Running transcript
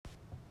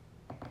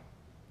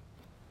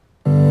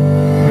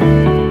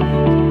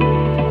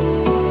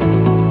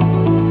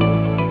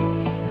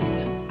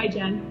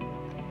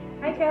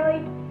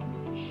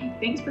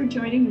Thanks for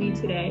joining me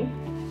today.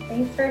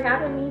 Thanks for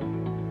having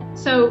me.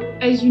 So,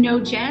 as you know,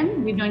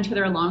 Jen, we've known each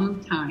other a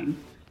long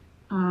time.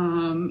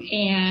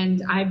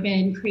 And I've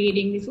been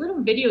creating these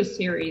little video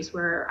series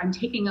where I'm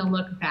taking a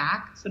look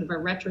back, sort of a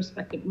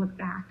retrospective look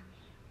back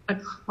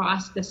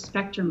across the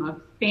spectrum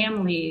of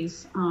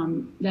families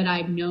that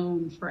I've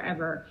known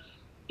forever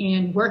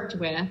and worked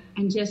with,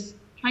 and just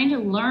trying to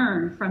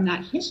learn from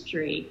that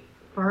history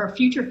for our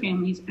future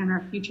families and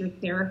our future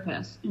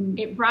therapists. And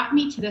it brought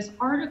me to this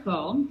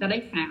article that I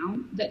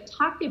found that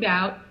talked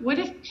about what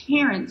if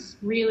parents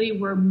really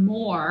were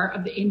more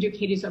of the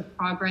indicators of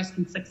progress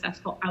and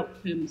successful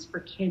outcomes for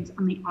kids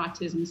on the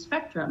autism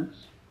spectrum,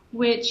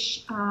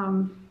 which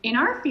in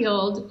our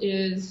field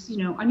is,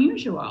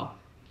 unusual.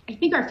 I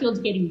think our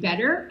field's getting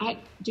better at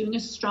doing a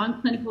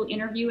strong clinical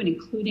interview and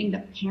including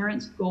the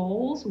parents'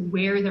 goals,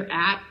 where they're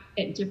at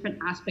different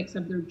aspects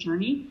of their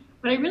journey.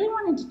 But I really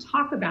wanted to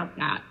talk about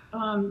that.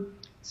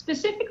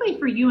 Specifically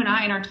for you and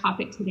I in our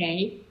topic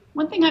today,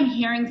 one thing I'm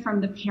hearing from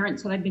the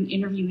parents that I've been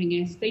interviewing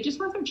is they just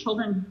want their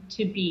children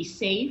to be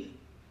safe,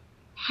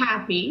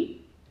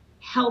 happy,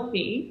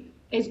 healthy,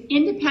 as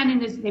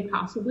independent as they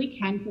possibly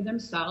can for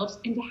themselves,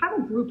 and to have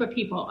a group of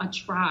people, a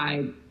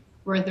tribe,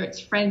 whether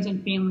it's friends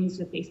and families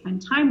that they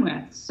spend time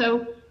with.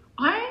 So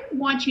I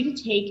want you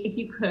to take, if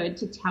you could,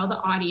 to tell the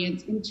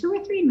audience in 2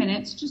 or 3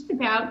 minutes just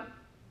about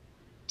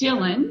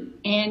Dylan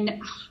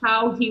and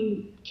how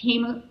he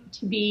came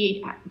to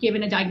be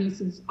given a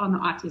diagnosis on the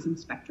autism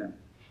spectrum.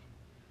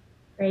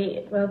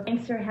 Great. Well,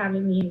 thanks for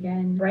having me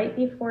again. Right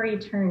before he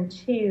turned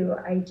 2,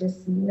 I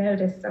just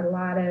noticed a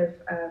lot of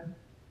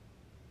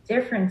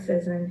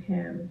differences in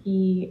him.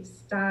 He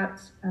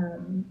stopped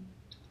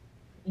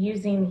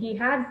he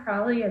had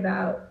probably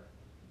about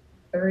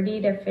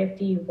 30 to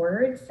 50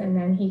 words, and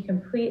then he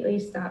completely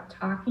stopped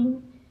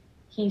talking.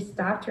 He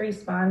stopped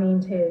responding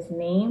to his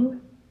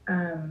name.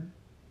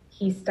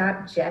 He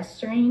stopped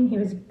gesturing. He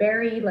was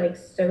very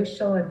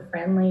social and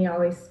friendly,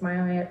 always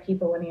smiling at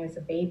people when he was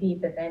a baby,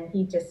 but then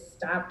he just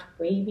stopped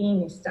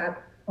waving, he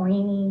stopped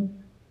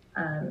pointing,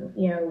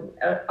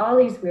 all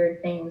these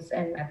weird things.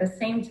 And at the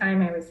same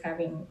time, I was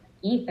having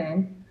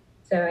Ethan.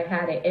 So I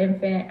had an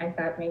infant. I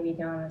thought maybe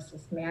Dylan was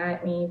just mad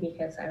at me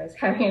because I was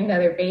having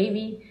another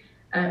baby,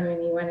 and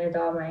he wanted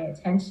all my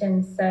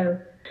attention. So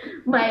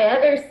my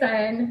other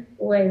son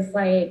was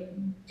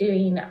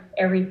doing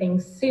everything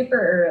super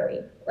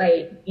early.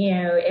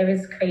 It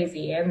was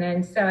crazy. And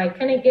then, so I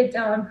couldn't get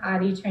Dylan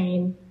potty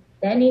trained.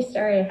 Then he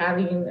started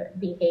having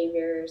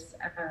behaviors,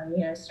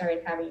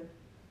 started having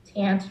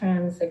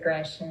tantrums,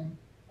 aggression.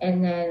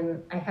 And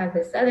then I have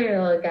this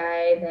other little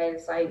guy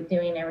that's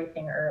doing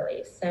everything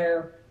early.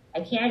 So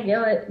I can't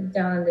get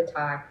Dylan to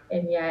talk.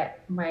 And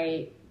yet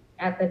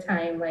at the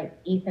time,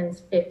 Ethan's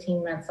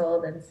 15 months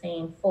old and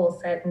saying full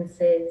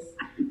sentences.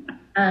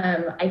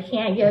 I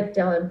can't get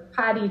Dylan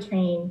potty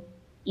trained.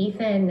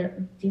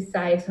 Ethan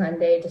decides one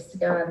day just to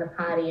go on the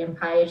potty and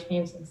potty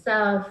trains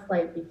himself,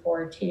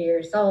 before 2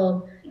 years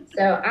old.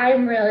 So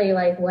I'm really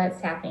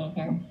what's happening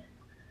here?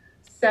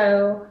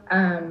 So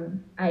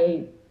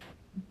I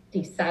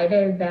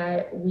decided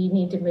that we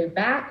need to move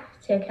back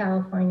to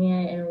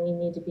California and we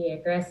need to be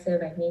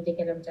aggressive. I need to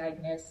get him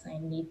diagnosed. I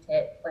need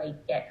to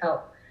get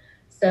help.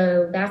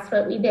 So that's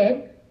what we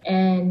did.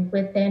 And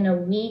within a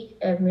week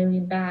of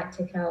moving back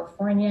to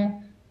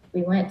California,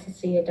 we went to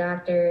see a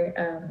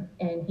doctor,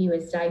 and he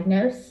was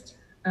diagnosed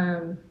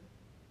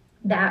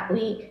that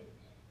week.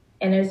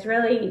 And it was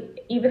really,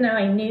 even though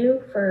I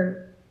knew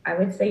for, I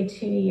would say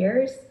 2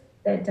 years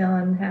that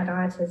Dylan had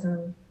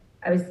autism,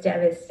 I was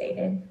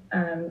devastated.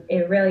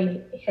 It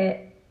really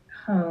hit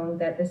home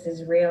that this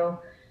is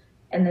real.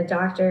 And the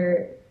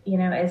doctor,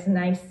 as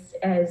nice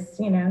as,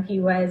 he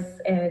was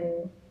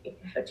and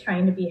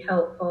trying to be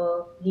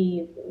helpful,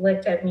 he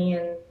looked at me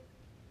and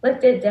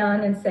looked at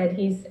Dylan and said,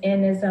 he's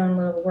in his own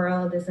little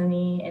world, isn't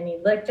he? And he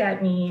looked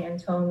at me and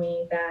told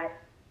me that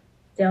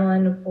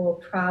Dylan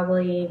will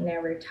probably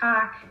never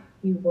talk.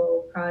 He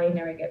will probably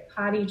never get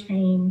potty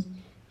trained.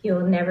 He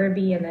will never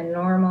be in a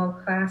normal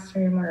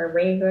classroom or a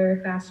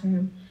regular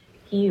classroom.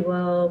 He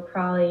will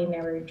probably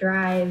never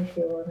drive.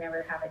 He will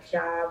never have a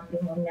job. He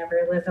will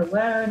never live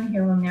alone. He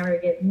will never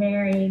get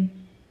married.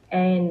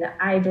 And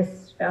I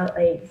just felt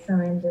like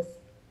someone just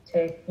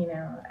took,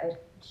 a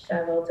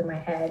shovel to my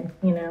head,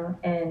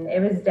 and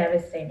it was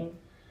devastating.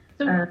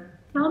 So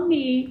tell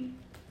me,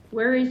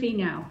 where is he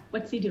now?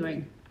 What's he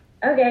doing?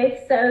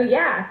 Okay, so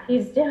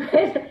he's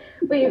doing,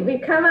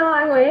 we've come a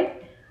long way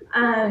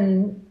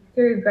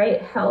through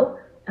great help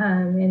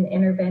and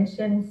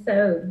intervention.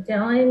 So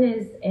Dylan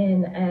is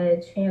in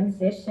a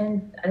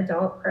transition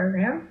adult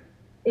program.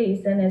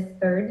 He's in his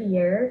 3rd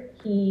year.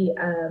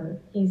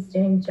 He's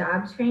doing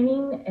job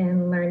training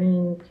and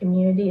learning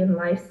community and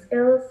life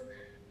skills.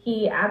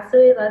 He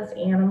absolutely loves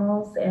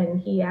animals, and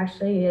he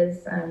actually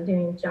is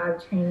doing job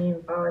training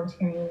and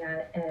volunteering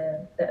at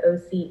the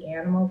OC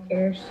Animal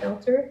Care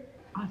Shelter.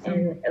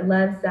 Awesome. And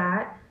loves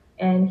that.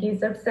 and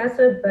he's obsessed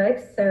with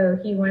books. So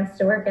he wants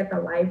to work at the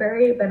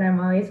library, but I'm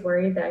always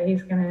worried that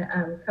he's going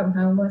to come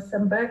home with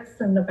some books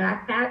in the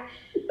backpack.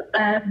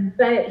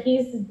 But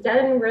he's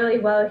done really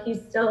well. He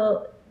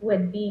still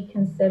would be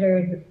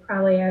considered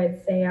probably, I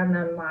would say, on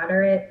the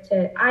moderate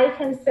to, I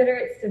consider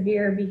it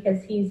severe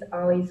because he's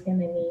always going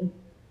to need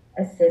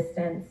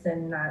assistance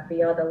and not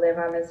be able to live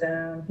on his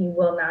own. He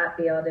will not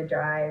be able to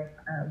drive,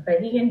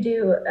 but he can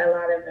do a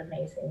lot of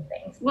amazing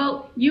things.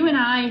 Well, you and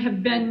I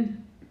have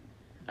been,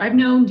 I've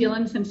known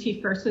Dylan since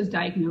he first was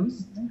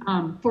diagnosed.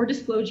 For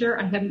disclosure,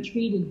 I haven't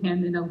treated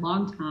him in a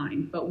long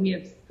time, but we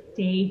have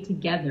stayed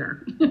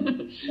together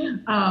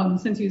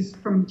since he was,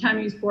 from the time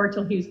he was 4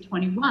 till he was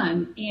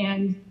 21.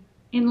 And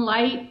in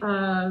light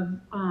of,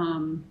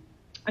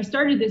 I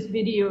started this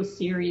video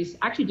series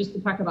actually just to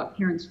talk about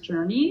parents'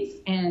 journeys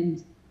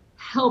and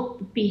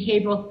help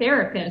behavioral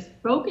therapists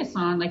focus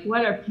on like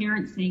what are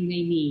parents saying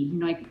they need. You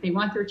know, like they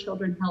want their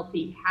children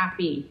healthy,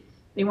 happy.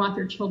 They want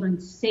their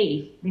children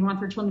safe. They want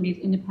their children to be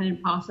as independent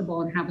as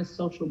possible and have a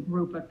social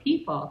group of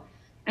people.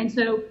 And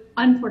so,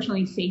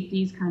 unfortunately,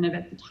 safety is kind of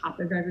at the top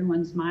of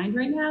everyone's mind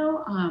right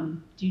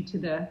now due to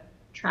the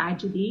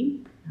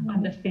tragedy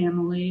of the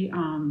family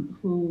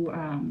who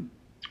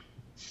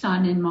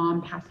son and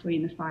mom passed away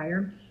in the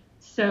fire.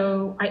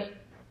 So I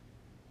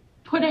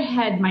put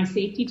ahead my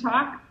safety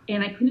talk,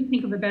 and I couldn't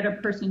think of a better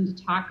person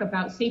to talk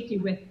about safety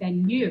with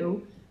than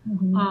you.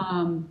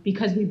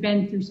 Because we've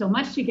been through so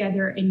much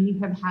together and you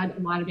have had a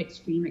lot of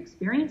extreme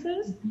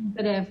experiences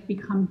that have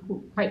become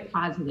quite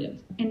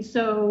positive. And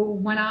so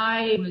when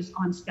I was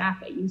on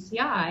staff at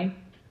UCI,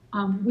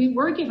 we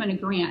were given a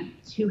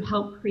grant to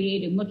help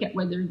create and look at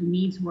whether the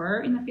needs were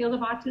in the field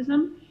of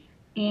autism.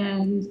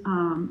 And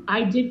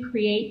I did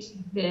create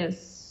this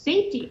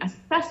safety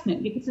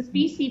assessment because as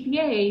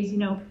BCBAs, you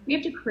know, we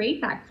have to create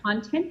that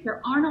content.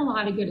 There aren't a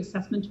lot of good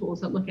assessment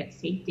tools that look at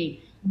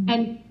safety.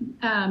 And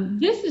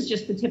this is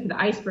just the tip of the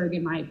iceberg,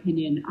 in my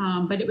opinion.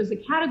 But it was the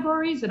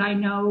categories that I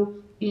know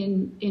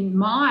in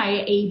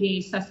my ABA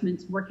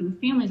assessments working with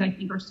families I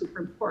think are super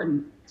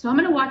important. So I'm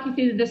going to walk you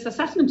through this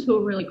assessment tool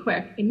really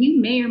quick. And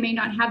you may or may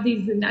not have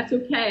these, and that's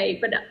okay.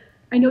 But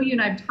I know you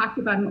and I have talked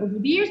about them over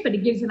the years, but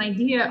it gives an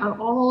idea of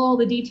all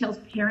the details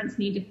parents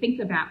need to think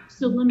about.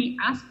 So let me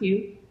ask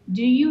you,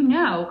 do you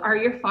know, are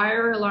your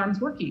fire alarms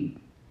working?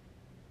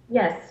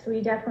 Yes,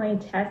 we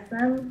definitely test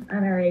them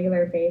on a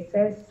regular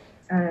basis.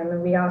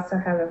 And we also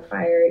have a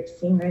fire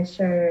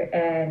extinguisher,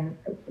 and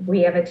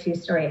we have a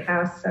 2-story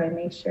house, so I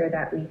make sure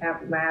that we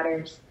have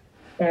ladders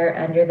there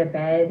under the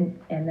bed.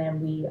 And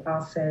then we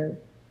also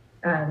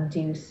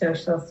do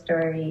social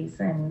stories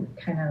and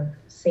kind of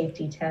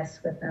safety tests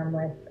with them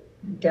with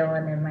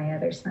Dylan and my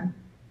other son.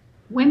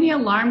 When the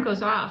alarm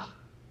goes off,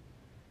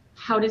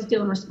 how does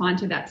Dylan respond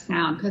to that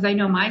sound? Because I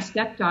know my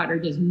stepdaughter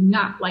does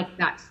not like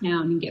that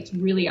sound and gets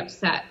really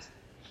upset.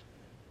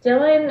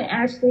 Dylan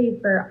actually,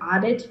 for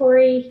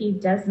auditory, he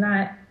does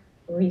not,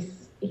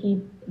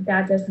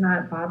 that does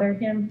not bother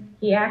him.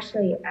 He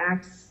actually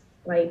acts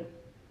like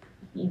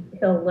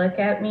he'll look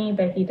at me,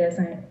 but it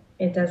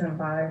doesn't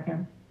bother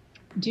him.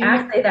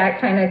 Actually, that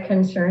kind of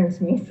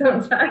concerns me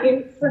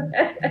sometimes.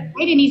 Right,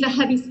 and he's a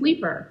heavy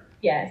sleeper.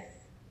 Yes.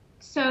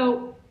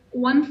 So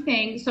one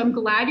thing, so I'm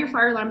glad your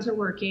fire alarms are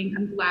working.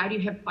 I'm glad you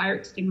have fire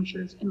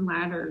extinguishers and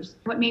ladders.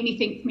 What made me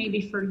think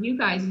maybe for you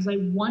guys is I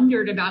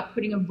wondered about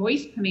putting a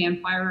voice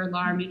command fire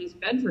alarm in his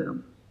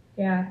bedroom.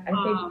 Yeah, I think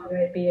that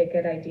would be a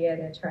good idea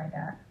to try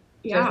that.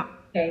 Yeah. Just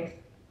in case.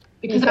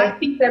 Because I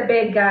think he's a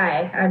big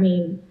guy. I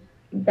mean,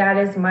 that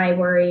is my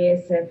worry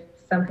is if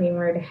something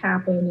were to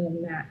happen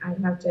and that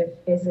I'd have to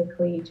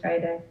physically try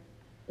to,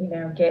 you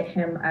know, get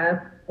him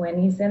up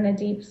when he's in a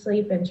deep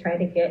sleep and try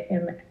to get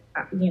him,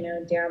 you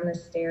know, down the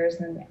stairs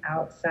and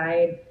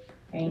outside.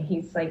 And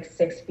he's like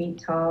 6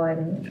 feet tall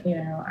and, you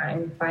know,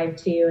 I'm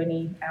 5'2" and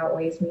he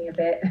outweighs me a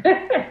bit.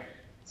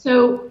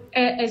 So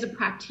as a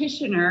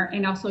practitioner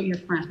and also your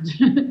friend,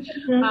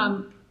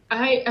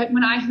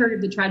 when I heard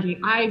of the tragedy,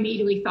 I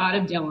immediately thought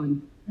of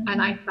Dylan. And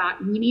I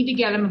thought, we need to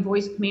get him a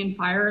voice command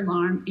fire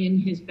alarm in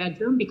his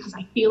bedroom because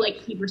I feel like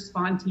he'd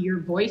respond to your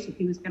voice if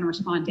he was going to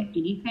respond to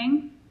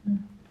anything.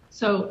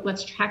 So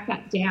let's track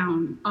that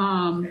down.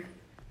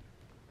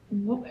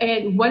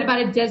 And what about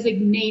a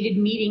designated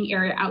meeting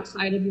area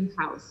outside of your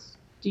house?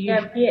 Do you?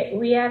 Yeah,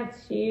 we have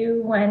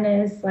 2. One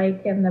is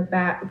like in the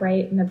back,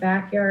 right in the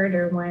backyard,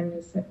 or one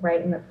is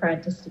right in the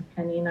front, just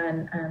depending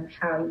on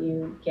how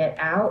you get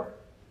out.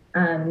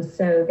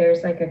 So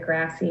there's like a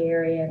grassy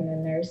area, and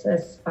then there's a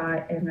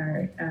spot in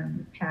our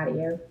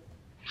patio.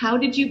 How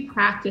did you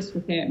practice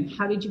with him?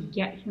 How did you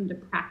get him to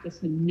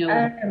practice and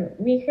know?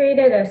 We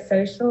created a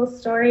social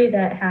story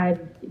that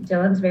had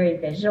Dylan's very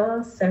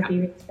visual, so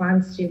he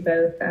responds to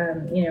both,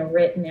 you know,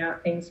 written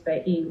out things,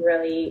 but he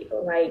really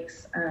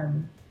likes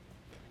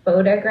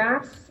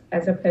photographs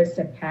as opposed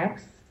to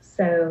text.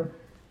 So,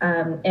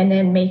 and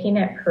then making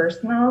it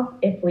personal.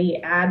 If we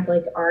add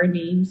like our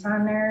names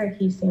on there,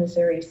 he seems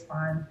to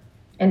respond.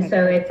 And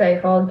so it's a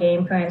whole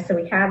game plan. So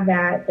we have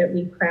that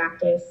we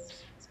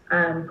practice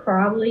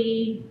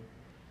probably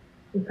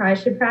We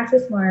probably should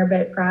practice more,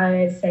 but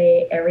probably I'd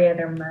say every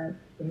other month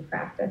we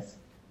practice.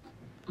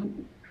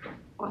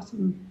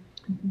 Awesome.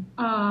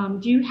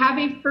 Do you have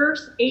a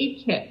first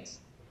aid kit?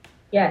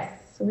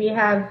 Yes, we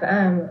have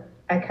a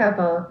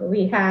couple.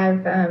 We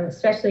have,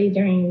 especially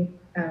during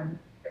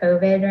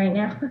COVID right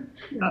now,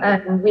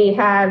 we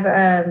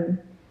have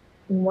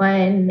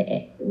one.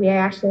 We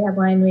actually have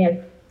one. We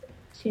have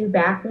 2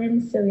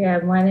 bathrooms, so we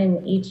have one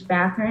in each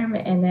bathroom,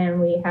 and then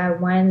we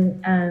have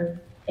one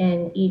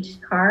in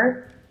each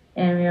car,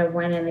 and we have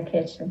one in the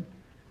kitchen.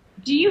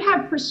 Do you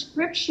have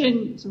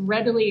prescriptions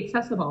readily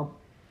accessible?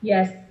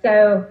 Yes,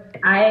 so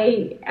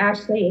I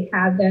actually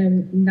have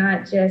them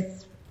not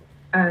just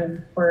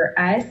for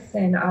us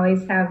and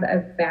always have a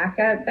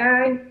backup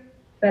bag,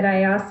 but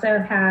I also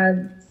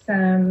have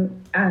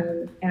some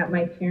at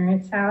my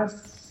parents'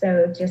 house,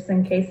 so just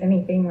in case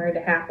anything were to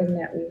happen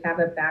that we have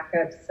a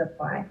backup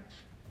supply.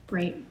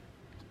 Great.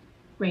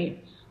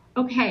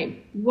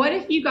 Okay, what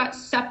if you got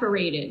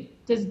separated?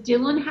 Does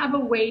Dylan have a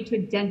way to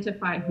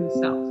identify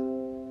himself?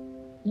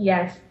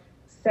 Yes.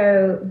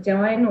 So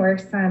Dylan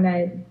works on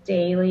a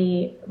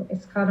daily,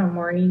 it's called a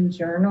morning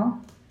journal.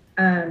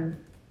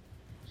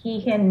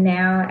 He can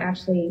now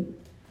actually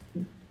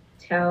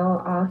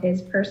tell all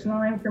his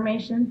personal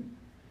information.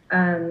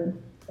 I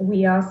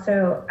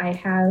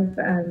have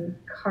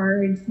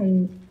cards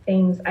and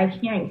things. I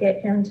can't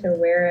get him to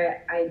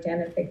wear an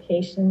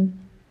identification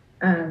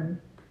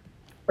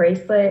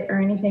bracelet or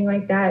anything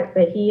like that,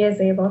 but he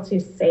is able to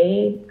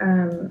say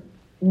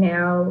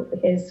now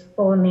his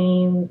full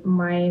name,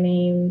 my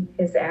name,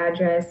 his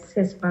address,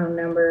 his phone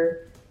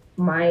number,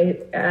 my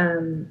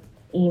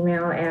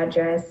email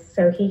address,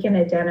 so he can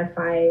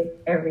identify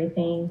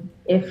everything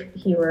if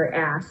he were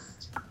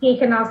asked. He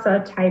can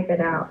also type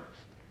it out.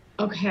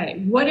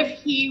 Okay, what if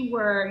he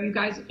were, you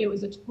guys, it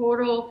was a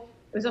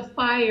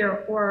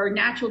fire or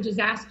natural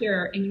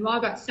disaster and you all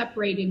got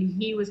separated and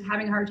he was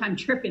having a hard time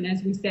tripping,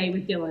 as we say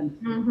with Dylan.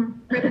 Mm-hmm.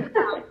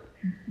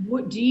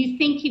 Do you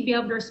think he'd be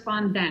able to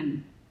respond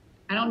then?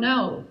 I don't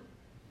know.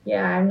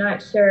 Yeah, I'm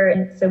not sure.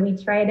 And so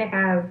we try to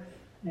have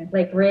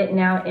like written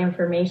out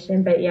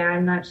information, but yeah,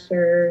 I'm not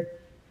sure.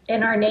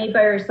 And our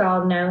neighbors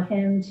all know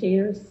him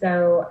too.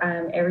 So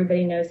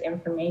everybody knows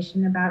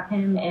information about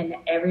him, and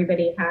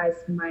everybody has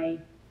my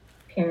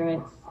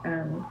parents'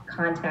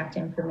 contact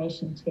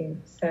information too.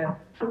 So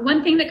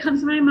one thing that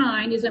comes to my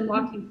mind as I'm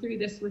walking through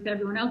this with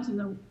everyone else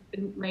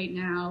right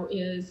now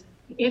is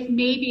if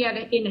maybe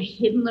in a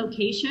hidden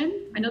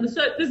location. I know this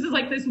is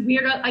like this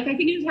weird, like I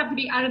think you just have to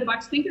be out of the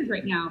box thinkers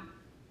right now.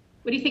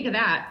 What do you think of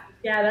that?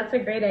 Yeah, that's a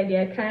great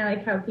idea. Kind of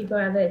like how people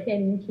have a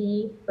hidden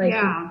key, like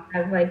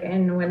have like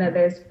in one of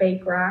those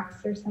fake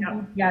rocks or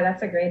something. Yeah,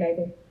 that's a great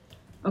idea.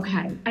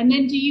 Okay, and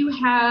then do you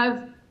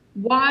have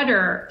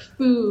water,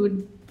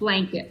 food,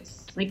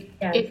 blankets? Like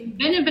if you've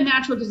been in a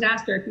natural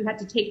disaster, if you had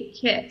to take a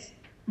kit.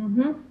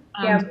 Mm-hmm.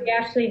 We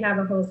actually have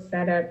a whole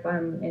setup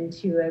in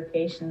 2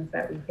 locations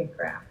that we could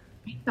grab.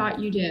 I thought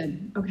you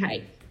did.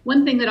 Okay.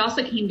 One thing that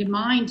also came to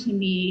mind to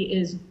me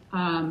is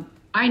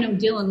I know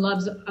Dylan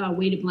loves a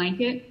weighted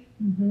blanket.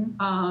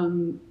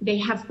 Mm-hmm. They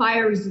have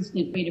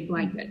fire-resistant weighted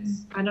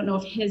blankets. I don't know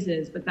if his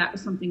is, but that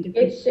was something to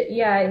his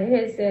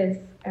is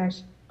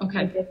actually. Okay.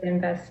 I did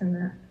invest in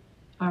that.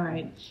 All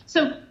right.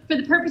 So for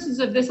the purposes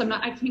of this,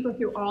 I can't go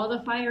through all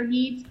the fire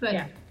needs, but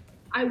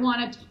I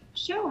want to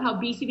show how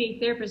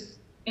BCBA therapists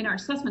in our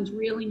assessments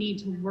really need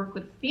to work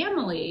with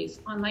families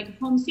on like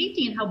home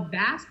safety and how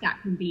vast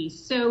that can be.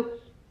 So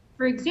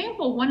for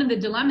example, one of the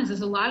dilemmas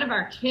is a lot of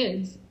our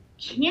kids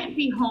can't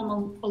be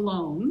home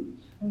alone.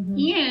 Mm-hmm.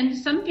 And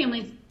some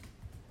families,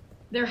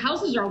 their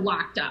houses are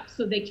locked up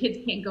so the kids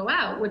can't go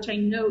out, which I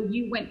know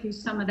you went through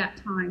some of that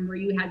time where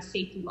you had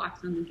safety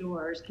locks on the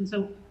doors. And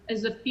so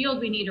as a field,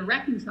 we need to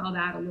reconcile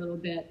that a little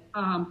bit.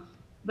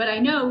 But I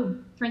know,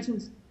 for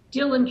instance,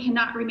 Dylan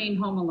cannot remain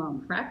home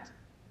alone, correct?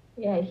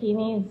 Yeah, he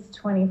needs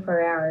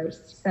 24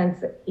 hours.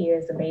 Since he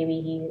is a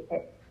baby, he's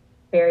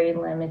very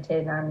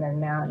limited on the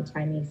amount of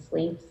time he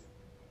sleeps.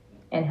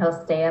 And he'll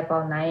stay up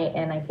all night.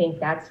 And I think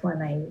that's when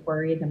I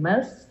worry the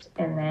most.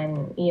 And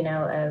then,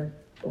 of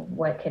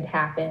what could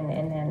happen.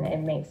 And then it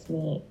makes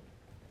me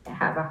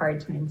have a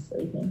hard time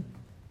sleeping.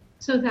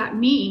 So that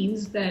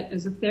means that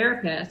as a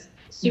therapist,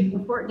 it's super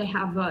important to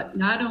have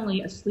not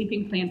only a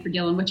sleeping plan for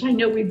Dylan, which I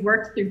know we've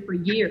worked through for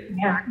years.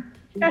 Yeah.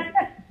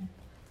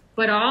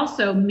 But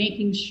also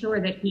making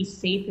sure that he's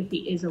safe if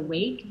he is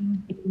awake,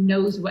 he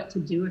knows what to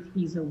do if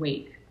he's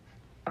awake.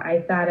 I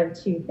thought of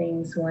 2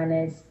 things. One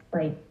is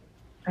like,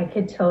 I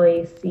could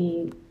totally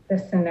see the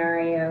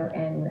scenario,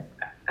 and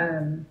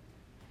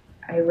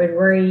I would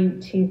worry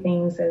 2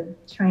 things of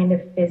trying to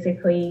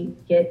physically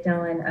get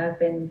Dylan up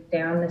and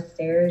down the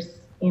stairs,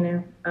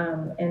 and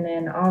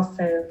then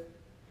also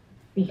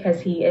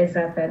because he is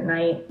up at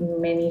night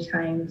many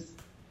times,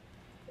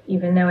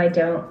 even though I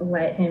don't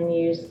let him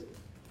use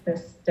the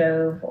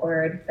stove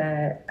or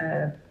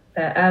the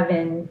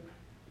oven,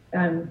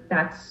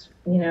 that's,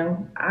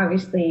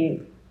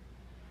 obviously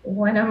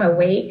when I'm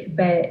awake,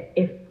 but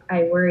if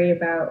I worry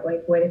about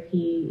like, what if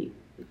he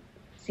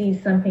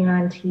sees something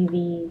on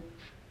TV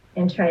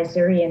and tries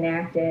to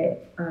reenact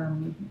it,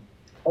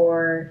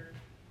 or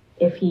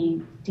if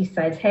he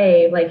decides,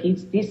 hey, like he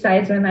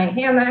decides one night,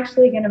 hey, I'm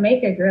actually going to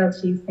make a grilled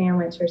cheese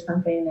sandwich or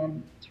something,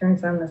 and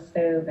turns on the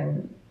stove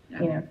and,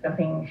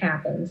 something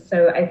happens.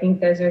 So I think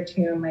those are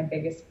two of my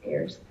biggest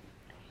fears.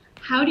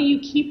 How do you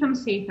keep him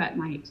safe at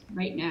night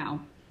right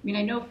now? I mean,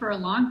 I know for a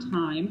long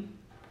time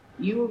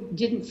you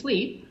didn't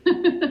sleep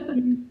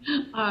and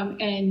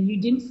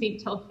you didn't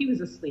sleep till he was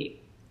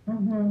asleep.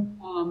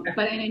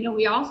 But and I know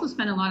we also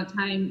spent a lot of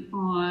time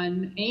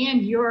on,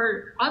 and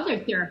your other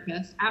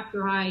therapist,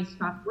 after I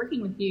stopped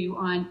working with you,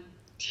 on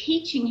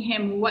teaching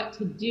him what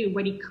to do,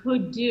 what he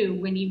could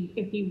do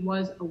if he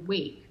was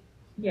awake.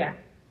 Yeah.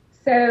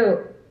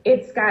 So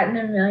it's gotten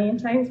a million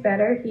times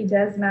better. He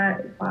does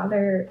not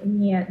bother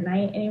me at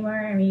night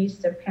anymore. I mean, he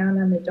used to pound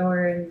on the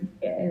door and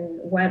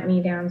want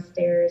me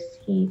downstairs.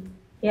 He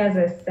has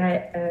a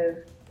set of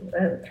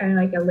kind of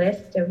like a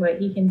list of what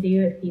he can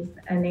do if he's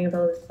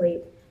unable to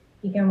sleep.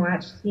 He can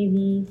watch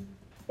TV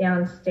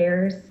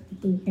downstairs.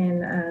 He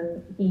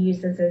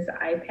uses his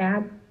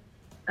iPad.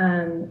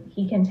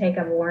 He can take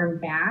a warm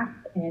bath.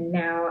 And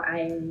now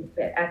I'm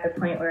at the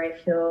point where I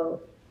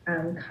feel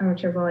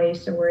comfortable. I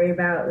used to worry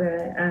about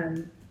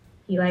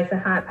he likes a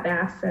hot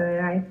bath, so did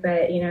I,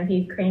 but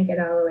he'd crank it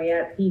all the way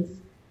up.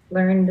 He's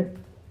learned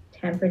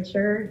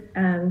temperature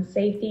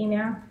safety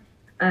now.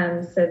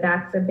 So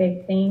that's a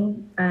big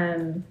thing.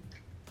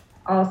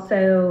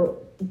 Also,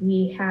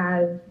 we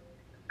have,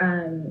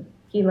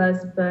 he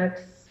loves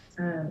books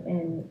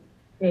and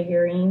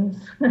figurines,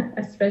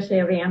 especially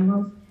of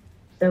animals.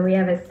 So we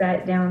have a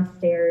set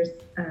downstairs.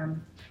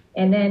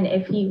 And then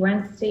if he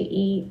wants to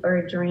eat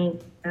or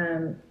drink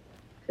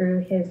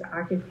through his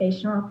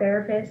occupational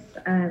therapist,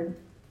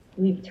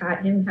 we've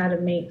taught him how to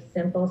make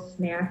simple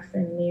snacks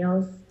and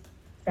meals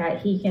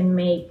that he can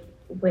make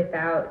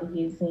without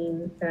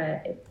using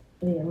the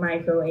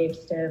microwave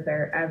stove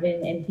or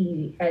oven, and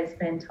he has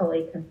been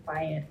totally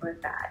compliant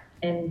with that.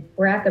 And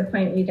we're at the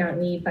point we don't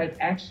need like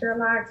extra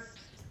locks,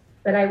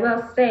 but I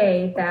will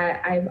say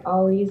that I've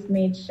always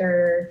made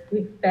sure,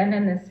 we've been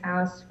in this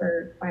house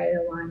for quite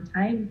a long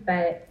time,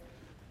 but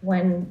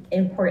one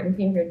important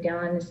thing for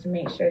Dylan is to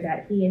make sure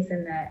that he is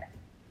in that,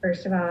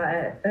 first of all,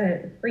 a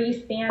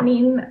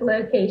freestanding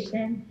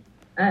location,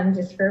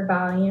 just for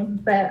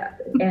volume,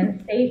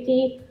 and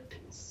safety.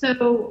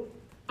 So,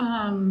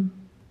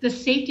 the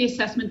safety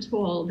assessment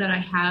tool that I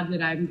have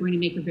that I'm going to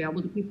make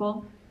available to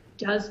people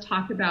does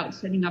talk about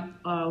setting up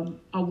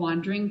a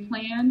wandering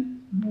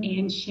plan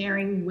and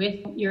sharing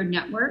with your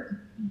network.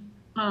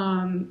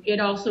 It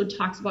also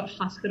talks about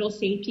hospital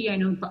safety. I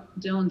know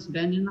Dylan's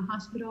been in the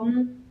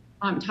hospital.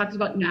 It talks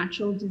about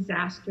natural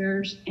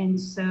disasters. And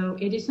so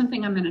it is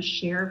something I'm going to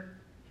share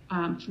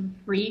for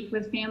free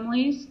with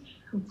families.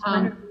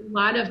 A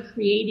lot of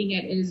creating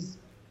it is,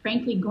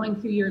 frankly, going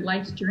through your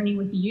life's journey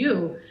with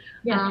you.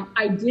 Yeah.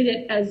 I did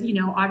it as,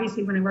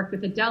 obviously when I work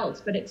with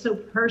adults, but it's so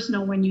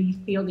personal when you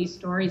feel these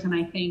stories. And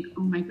I think,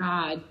 oh my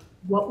God,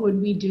 what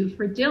would we do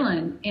for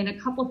Dylan? And a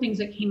couple things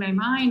that came to my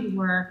mind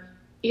were,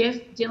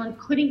 if Dylan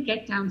couldn't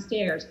get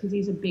downstairs because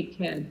he's a big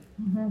kid,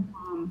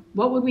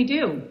 what would we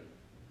do?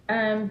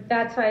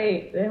 That's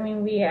why,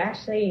 we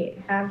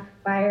actually have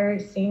fire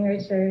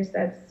extinguishers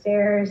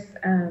upstairs.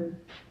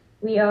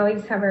 We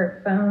always have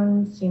our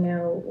phones,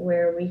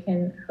 where we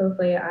can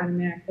hopefully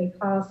automatically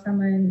call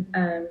someone.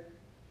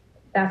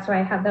 That's why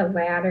I have the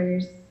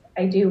ladders.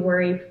 I do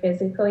worry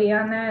physically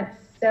on that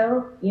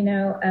still,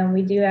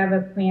 we do have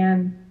a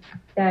plan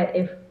that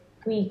if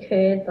we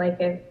could,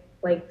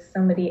 if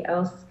somebody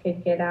else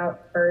could get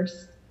out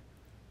first,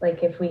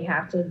 like if we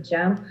have to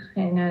jump,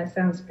 I know it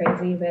sounds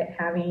crazy, but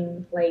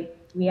having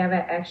we have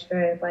an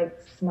extra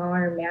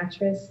smaller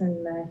mattress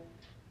in the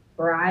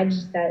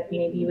garage that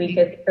maybe we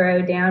could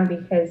throw down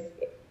because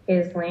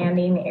his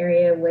landing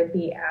area would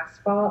be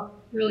asphalt.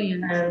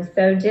 Brilliant.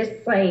 So just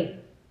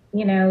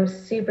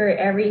super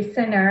every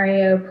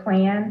scenario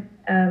plan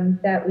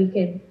that we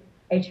could.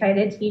 I try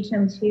to teach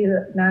him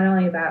too, not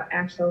only about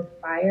actual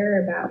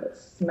fire, about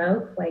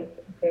smoke.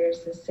 Like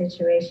there's a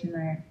situation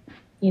where,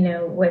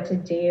 what to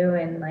do,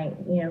 and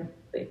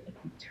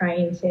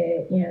trying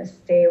to,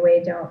 stay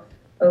away, don't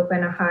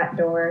open a hot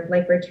door.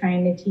 We're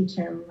trying to teach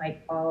him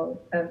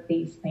all of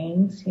these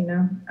things,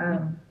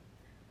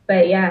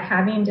 but yeah,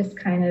 having just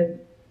kind of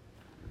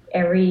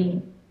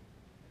every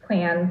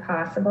plan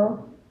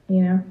possible,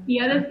 The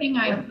other thing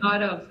I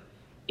thought of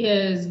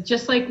is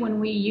just like when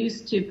we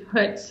used to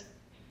put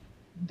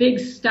big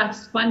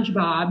stuffed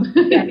SpongeBob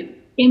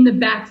in the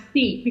back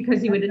seat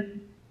because he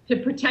would, to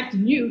protect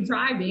you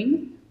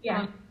driving,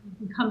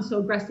 become so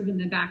aggressive in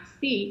the back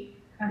seat.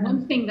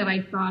 One thing that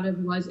I thought of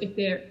was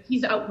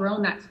he's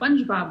outgrown that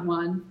SpongeBob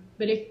one,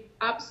 but if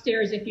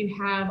upstairs, if you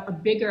have a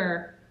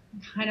bigger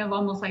kind of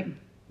almost like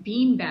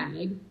bean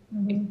bag,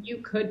 if you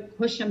could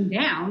push him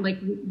down, like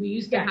we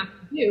used to have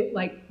to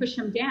do, push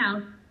him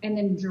down and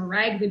then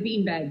drag the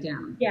bean bag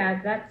down.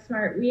 Yeah, that's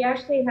smart. We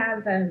actually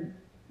have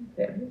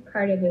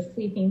part of the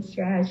sleeping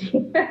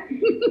strategy.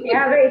 We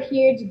have a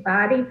huge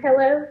body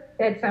pillow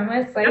that's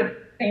almost like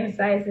same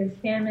size as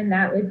him, and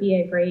that would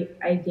be a great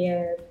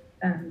idea,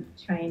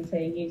 trying to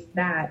use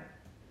that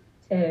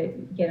to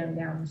get him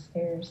down the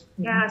stairs.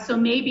 Yeah, so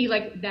maybe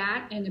like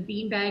that and a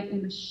beanbag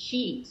and a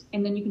sheet,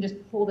 and then you can just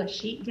pull the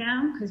sheet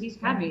down because he's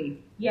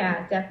heavy.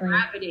 Yeah, definitely.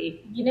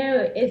 Gravity. You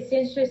know, it's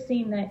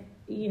interesting that,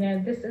 you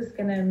know, this is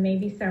going to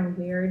maybe sound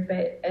weird,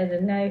 but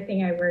another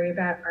thing I worry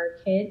about are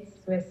kids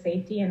with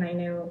safety. And I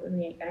know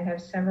I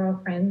have several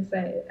friends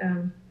that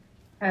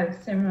have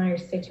similar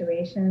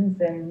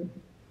situations and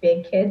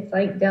big kids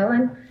like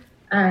Dylan.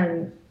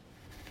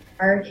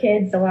 Our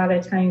kids, a lot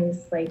of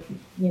times, like,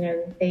 you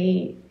know,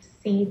 they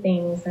see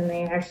things and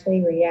they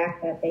actually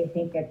react that they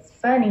think it's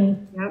funny.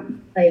 Yep.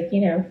 Like,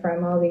 you know,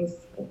 from all these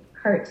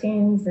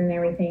cartoons and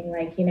everything.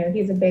 Like, you know,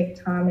 he's a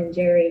big Tom and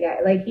Jerry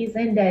guy. Like, he's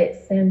into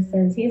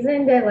Simpsons. He's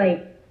into,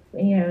 like,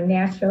 you know,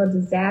 natural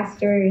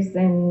disasters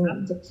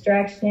and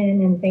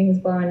destruction and things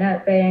blowing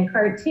up. But in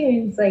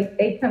cartoons, like,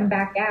 they come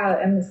back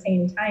out in the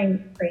same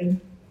time frame.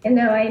 And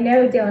though I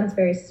know Dylan's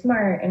very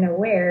smart and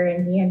aware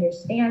and he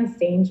understands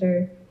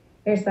danger,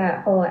 there's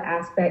that whole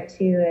aspect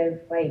too of,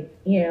 like,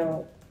 you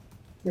know,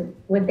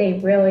 would they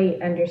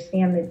really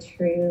understand the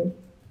true,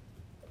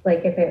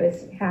 like if it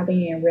was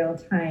happening in real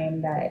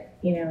time, that,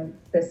 you know,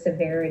 the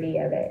severity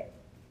of it.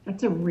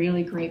 That's a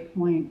really great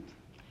point.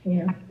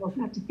 Yeah. We'll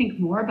have to think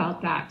more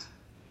about that.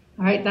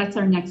 All right, that's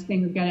our next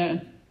thing. We're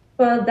gonna.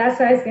 Well, that's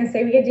what I was gonna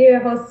say. We could do a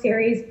whole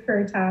series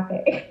per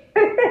topic.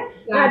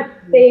 Not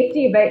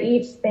safety, but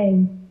each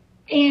thing.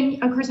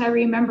 And of course, I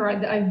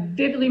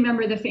vividly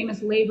remember the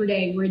famous Labor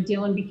Day where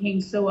Dylan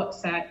became so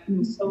upset and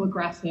was so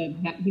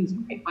aggressive that he was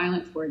quite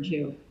violent towards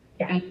you.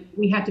 Yeah. And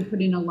we had to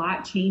put in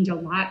change a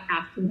lot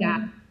after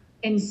that.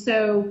 And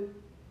so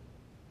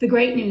the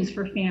great news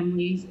for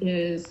families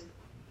is,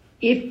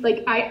 if,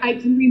 like, I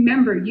can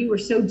remember you were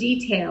so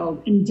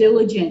detailed and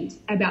diligent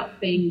about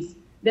things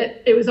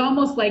that it was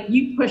almost like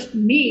you pushed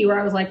me, where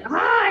I was like,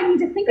 I need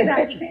to think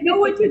about it. I know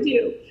what to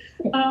do.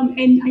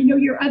 And I know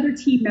your other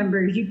team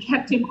members, you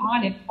kept him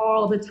on it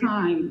all the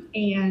time.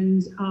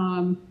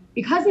 And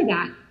because of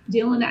that,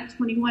 Dylan at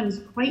 21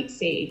 is quite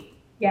safe.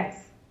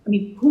 Yes. I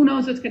mean, who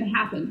knows what's going to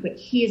happen, but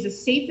he is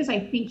as safe as I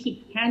think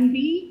he can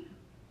be.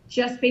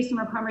 Just based on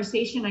our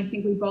conversation, I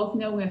think we both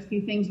know a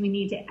few things we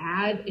need to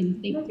add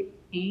and think to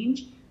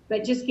change.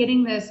 But just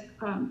getting this,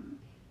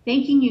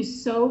 thanking you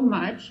so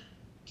much.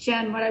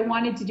 Jen, what I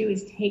wanted to do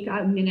is take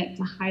a minute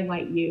to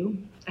highlight you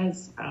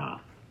as a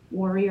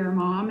warrior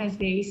mom, as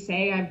they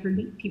say. I've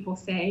heard people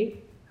say.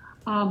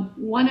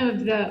 One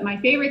of my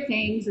favorite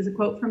things is a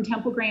quote from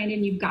Temple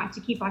Grandin: "You've got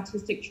to keep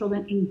autistic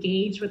children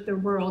engaged with their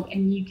world,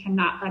 and you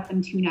cannot let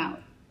them tune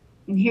out."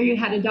 And here you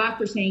had a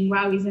doctor saying,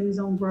 wow, he's in his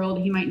own world,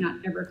 he might not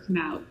ever come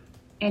out.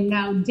 And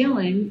now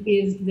Dylan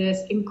is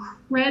this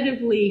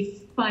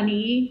incredibly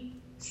funny,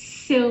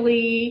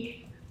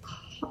 silly,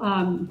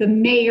 the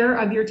mayor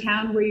of your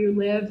town where you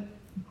live,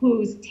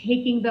 who's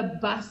taking the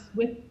bus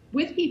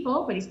with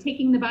people, but he's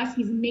taking the bus,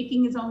 he's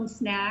making his own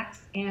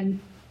snacks, and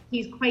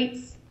he's quite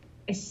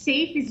as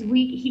safe as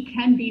he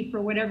can be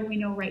for whatever we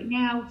know right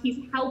now. He's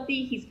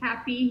healthy, he's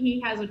happy,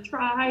 he has a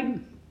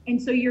tribe.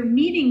 And so you're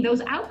meeting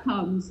those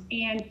outcomes.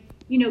 And,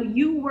 you know,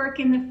 you work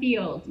in the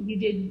field. You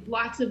did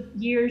lots of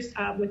years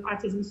with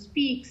Autism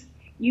Speaks.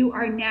 You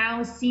are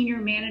now senior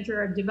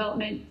manager of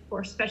development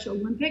for Special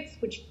Olympics,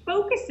 which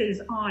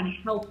focuses on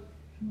health.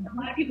 A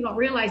lot of people don't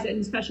realize that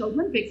in Special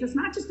Olympics, it's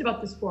not just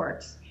about the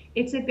sports.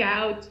 It's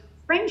about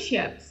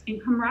friendships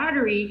and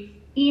camaraderie,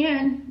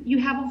 and you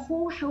have a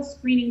whole health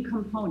screening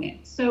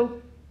component. So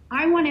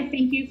I want to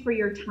thank you for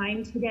your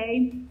time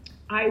today.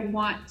 I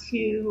want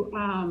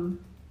to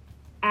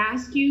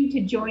ask you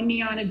to join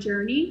me on a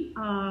journey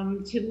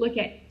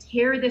to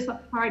tear this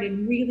apart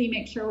and really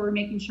make sure we're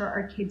making sure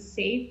our kids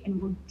safe,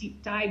 and we'll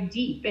dive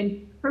deep.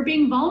 And for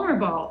being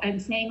vulnerable and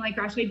saying, like,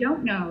 gosh, I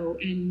don't know,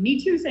 and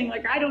me too saying,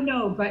 like, I don't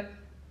know, but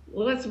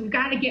we've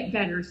got to get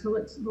better.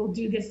 So we'll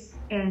do this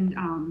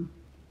and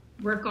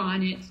work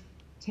on it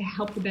to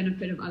help the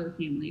benefit of other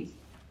families.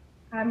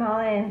 I'm all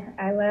in.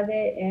 I love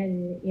it.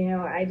 And, you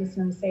know, I just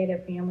want to say to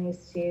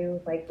families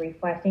too, like,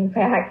 reflecting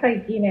back,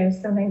 like, you know,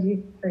 sometimes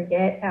you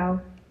forget how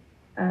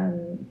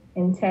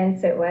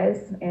intense it was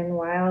and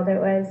wild it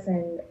was,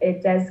 and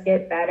it does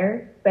get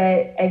better.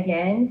 But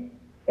again,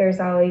 there's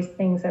always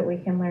things that we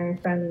can learn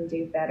from and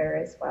do better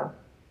as well.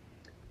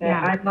 But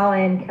yeah. I'm all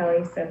in,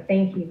 Kelly, so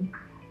thank you.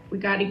 We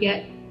got to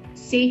get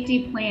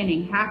safety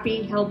planning,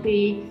 happy,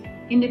 healthy,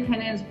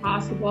 independent as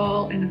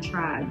possible, and a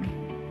tribe.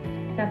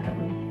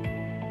 Definitely.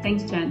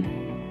 Thanks,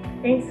 Jen.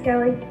 Thanks,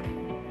 Kelly.